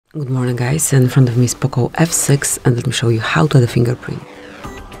Good morning guys, in front of me is POCO F6 and let me show you how to add a fingerprint.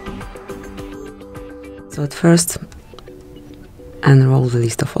 So at first, enroll the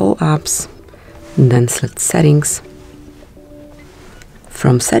list of all apps, then select settings.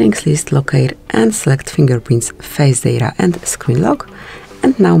 From settings list, locate and select fingerprints, face data and screen lock,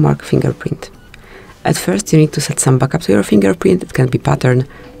 and now mark fingerprint. At first you need to set some backup to your fingerprint. It can be pattern,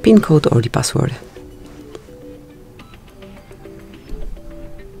 pin code or the password.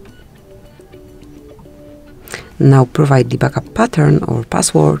 Now provide the backup pattern or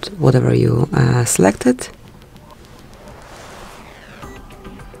password, whatever you selected.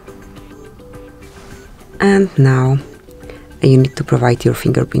 And now you need to provide your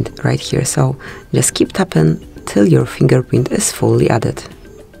fingerprint right here. So just keep tapping till your fingerprint is fully added.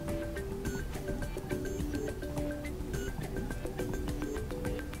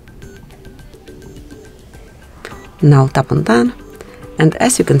 Now tap on done. And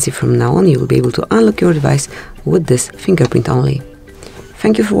as you can see, from now on you will be able to unlock your device with this fingerprint only.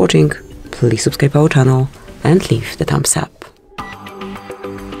 Thank you for watching, please subscribe our channel and leave the thumbs up.